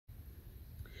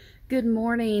Good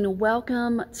morning.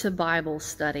 Welcome to Bible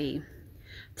study.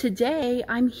 Today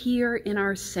I'm here in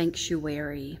our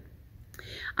sanctuary.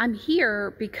 I'm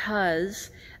here because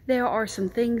there are some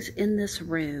things in this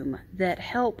room that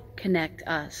help connect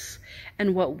us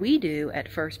and what we do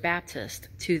at First Baptist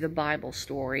to the Bible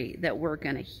story that we're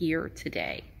going to hear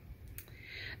today.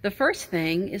 The first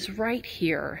thing is right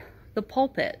here, the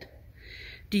pulpit.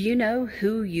 Do you know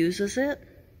who uses it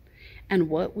and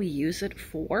what we use it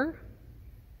for?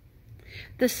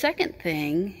 The second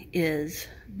thing is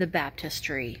the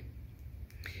baptistry.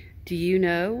 Do you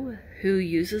know who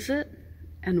uses it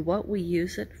and what we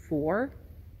use it for?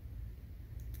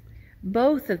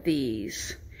 Both of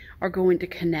these are going to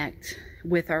connect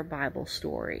with our Bible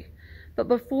story. But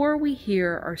before we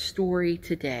hear our story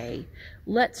today,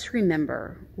 let's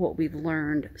remember what we've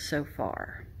learned so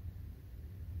far.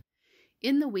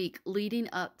 In the week leading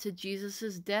up to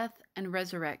Jesus' death and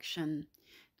resurrection,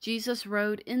 Jesus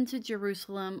rode into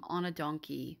Jerusalem on a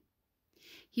donkey.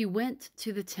 He went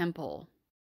to the temple.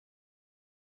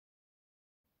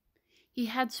 He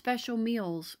had special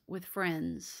meals with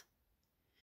friends.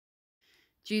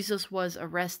 Jesus was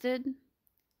arrested,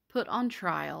 put on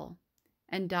trial,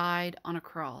 and died on a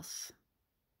cross.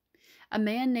 A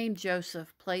man named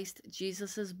Joseph placed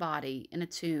Jesus' body in a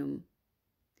tomb.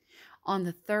 On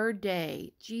the third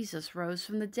day, Jesus rose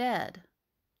from the dead.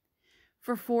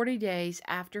 For 40 days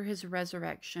after his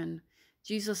resurrection,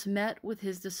 Jesus met with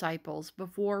his disciples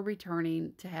before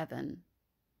returning to heaven.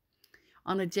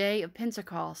 On the day of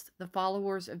Pentecost, the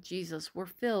followers of Jesus were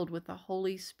filled with the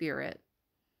Holy Spirit.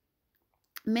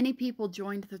 Many people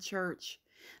joined the church.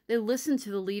 They listened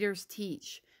to the leaders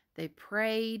teach. They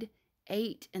prayed,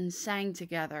 ate, and sang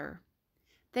together.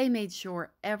 They made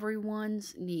sure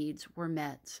everyone's needs were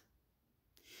met.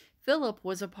 Philip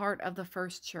was a part of the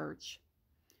first church.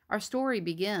 Our story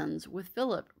begins with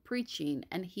Philip preaching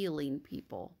and healing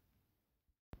people.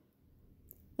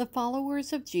 The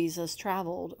followers of Jesus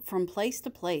traveled from place to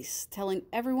place, telling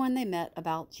everyone they met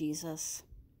about Jesus.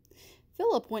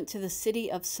 Philip went to the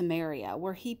city of Samaria,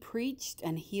 where he preached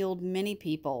and healed many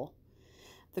people.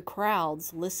 The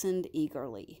crowds listened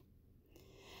eagerly.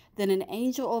 Then an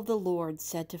angel of the Lord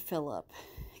said to Philip,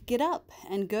 "Get up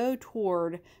and go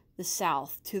toward the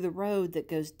south to the road that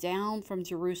goes down from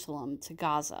Jerusalem to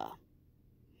Gaza.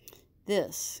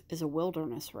 This is a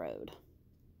wilderness road."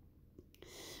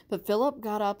 But Philip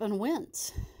got up and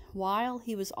went. While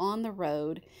he was on the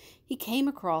road, he came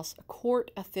across a court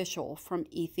official from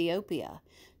Ethiopia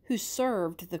who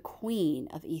served the queen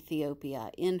of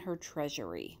Ethiopia in her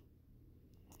treasury.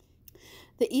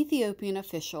 The Ethiopian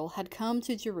official had come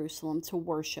to Jerusalem to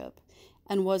worship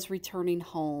and was returning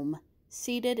home.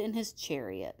 Seated in his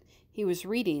chariot, he was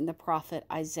reading the prophet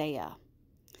Isaiah.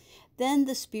 Then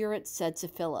the Spirit said to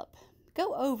Philip,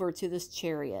 "Go over to this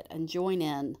chariot and join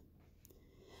in."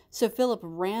 So Philip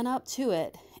ran up to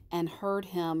it and heard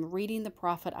him reading the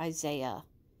prophet Isaiah.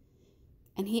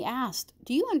 And he asked,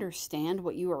 "Do you understand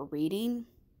what you are reading?"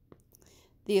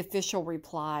 The official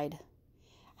replied,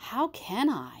 "How can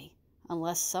I,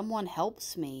 unless someone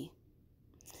helps me?"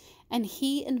 And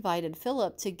he invited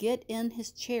Philip to get in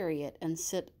his chariot and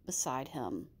sit beside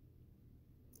him.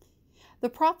 The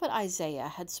prophet Isaiah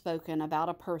had spoken about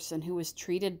a person who was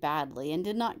treated badly and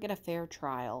did not get a fair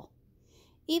trial.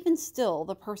 Even still,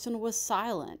 the person was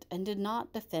silent and did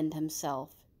not defend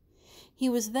himself. He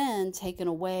was then taken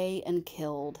away and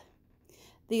killed.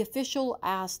 The official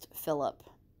asked Philip,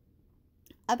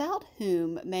 "About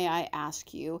whom, may I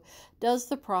ask you, does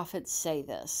the prophet say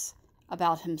this?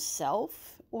 About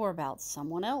himself or about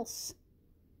someone else?"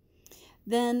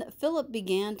 Then Philip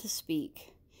began to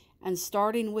speak, and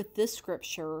starting with this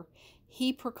scripture,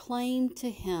 he proclaimed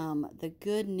to him the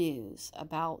good news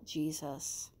about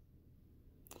Jesus.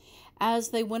 As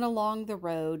they went along the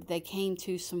road, they came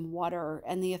to some water,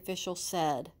 and the official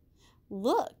said,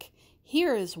 "Look,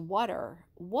 here is water.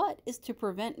 What is to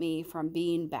prevent me from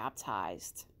being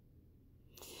baptized?"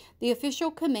 The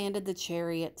official commanded the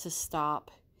chariot to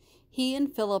stop. He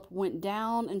and Philip went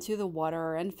down into the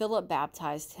water, and Philip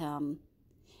baptized him.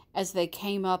 As they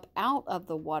came up out of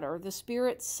the water, the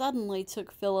Spirit suddenly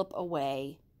took Philip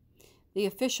away. The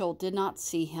official did not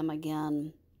see him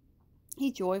again. He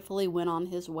joyfully went on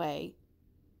his way.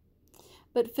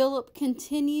 But Philip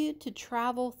continued to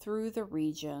travel through the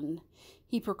region.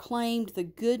 He proclaimed the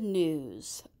good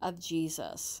news of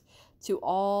Jesus to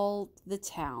all the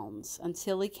towns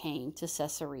until he came to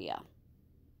Caesarea.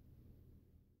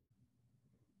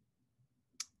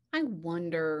 I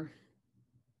wonder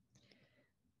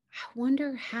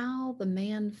how the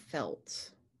man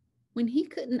felt when he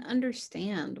couldn't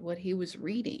understand what he was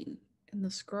reading in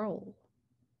the scroll.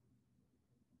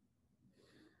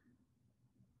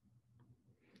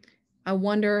 I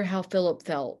wonder how Philip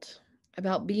felt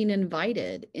about being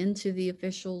invited into the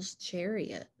official's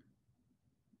chariot.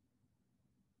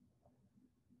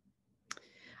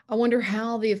 I wonder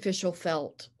how the official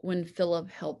felt when Philip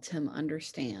helped him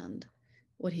understand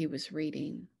what he was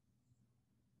reading.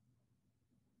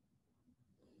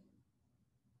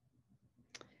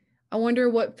 I wonder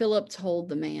what Philip told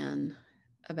the man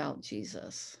about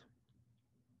Jesus.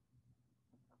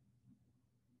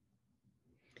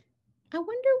 I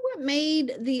wonder what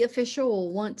made the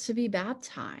official want to be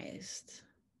baptized.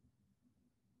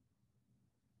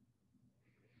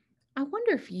 I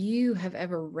wonder if you have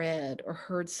ever read or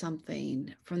heard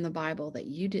something from the Bible that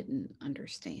you didn't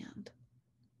understand.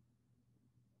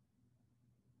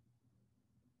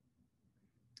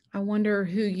 I wonder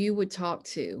who you would talk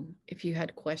to if you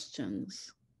had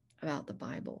questions about the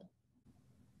Bible.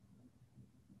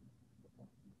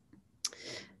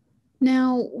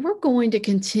 Now, we're going to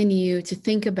continue to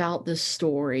think about this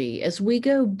story as we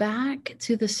go back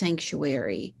to the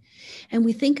sanctuary and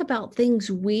we think about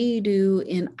things we do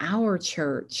in our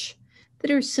church that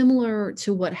are similar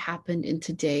to what happened in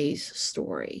today's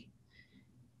story.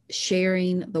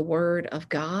 Sharing the word of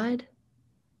God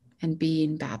and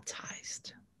being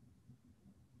baptized.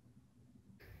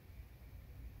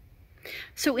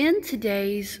 So in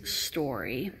today's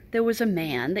story, there was a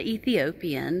man, the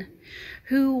Ethiopian,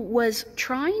 who was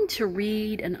trying to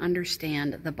read and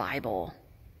understand the Bible,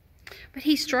 but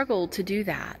he struggled to do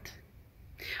that.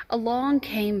 Along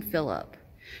came Philip,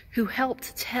 who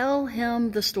helped tell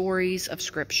him the stories of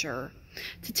Scripture,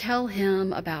 to tell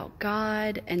him about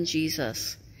God and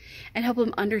Jesus, and help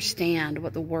him understand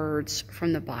what the words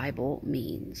from the Bible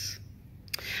means.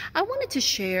 I wanted to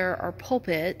share our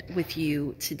pulpit with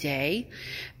you today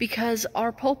because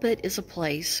our pulpit is a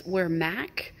place where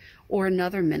Mac or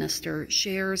another minister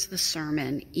shares the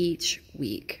sermon each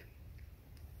week.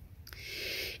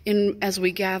 As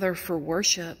we gather for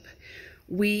worship,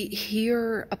 we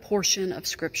hear a portion of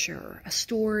Scripture, a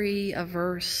story, a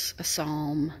verse, a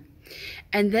psalm,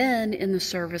 and then in the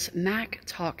service, Mac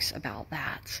talks about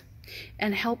that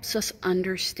and helps us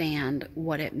understand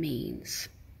what it means.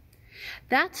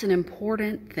 That's an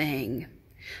important thing.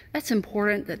 That's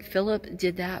important that Philip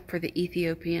did that for the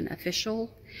Ethiopian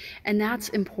official, and that's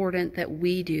important that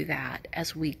we do that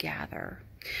as we gather,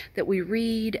 that we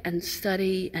read and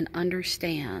study and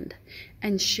understand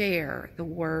and share the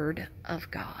Word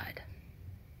of God.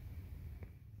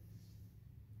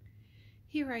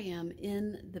 Here I am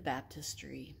in the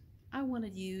baptistry. I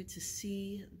wanted you to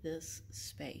see this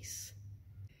space.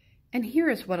 And here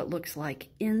is what it looks like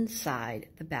inside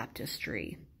the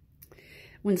baptistry.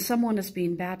 When someone is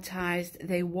being baptized,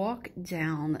 they walk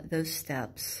down those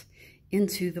steps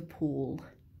into the pool.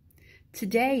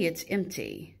 Today it's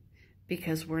empty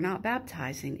because we're not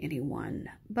baptizing anyone,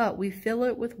 but we fill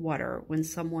it with water when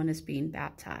someone is being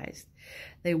baptized.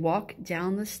 They walk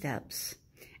down the steps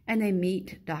and they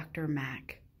meet Dr.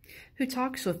 Mack, who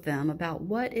talks with them about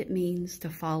what it means to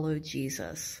follow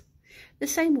Jesus, the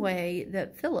same way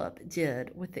that Philip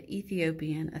did with the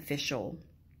Ethiopian official.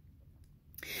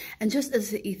 And just as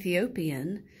the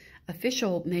Ethiopian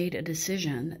official made a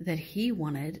decision that he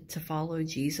wanted to follow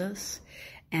Jesus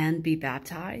and be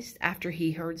baptized after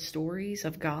he heard stories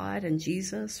of God and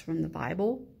Jesus from the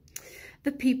Bible,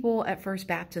 the people at First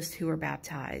Baptist who are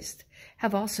baptized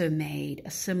have also made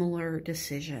a similar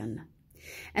decision.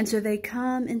 And so they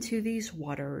come into these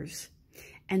waters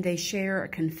and they share a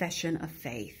confession of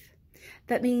faith.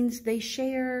 That means they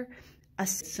share a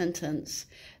sentence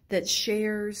that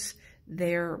shares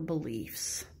their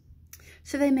beliefs.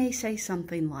 So they may say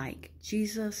something like,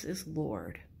 Jesus is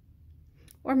Lord.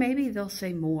 Or maybe they'll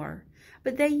say more,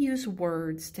 but they use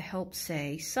words to help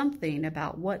say something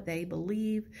about what they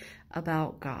believe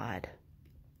about God.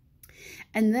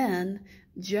 And then,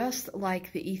 just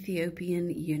like the Ethiopian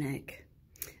eunuch,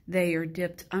 they are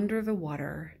dipped under the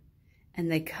water and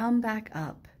they come back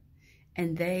up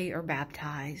and they are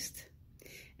baptized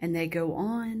and they go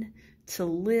on to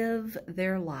live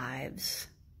their lives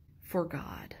for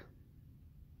God.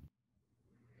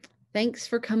 Thanks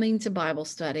for coming to Bible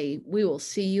study. We will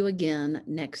see you again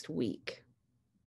next week.